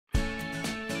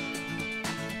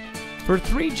For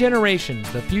 3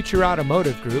 generations, the Future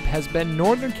Automotive Group has been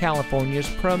Northern California's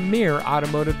premier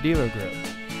automotive dealer group.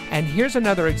 And here's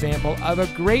another example of a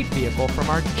great vehicle from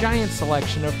our giant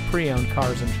selection of pre-owned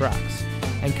cars and trucks.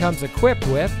 And comes equipped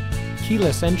with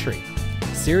keyless entry,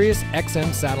 Sirius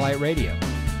XM satellite radio,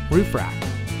 roof rack,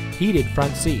 heated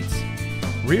front seats,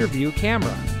 rear view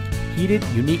camera, heated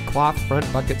unique cloth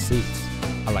front bucket seats,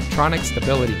 electronic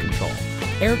stability control,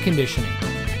 air conditioning,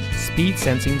 speed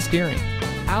sensing steering,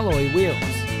 alloy wheels,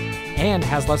 and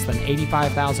has less than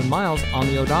 85,000 miles on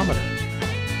the odometer.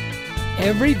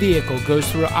 Every vehicle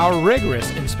goes through our rigorous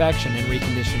inspection and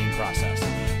reconditioning process.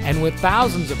 And with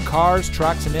thousands of cars,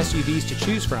 trucks, and SUVs to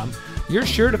choose from, you're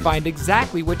sure to find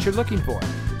exactly what you're looking for.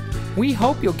 We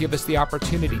hope you'll give us the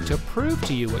opportunity to prove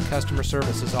to you what customer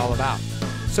service is all about.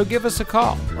 So give us a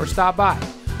call or stop by.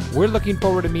 We're looking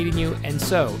forward to meeting you, and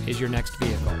so is your next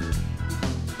vehicle.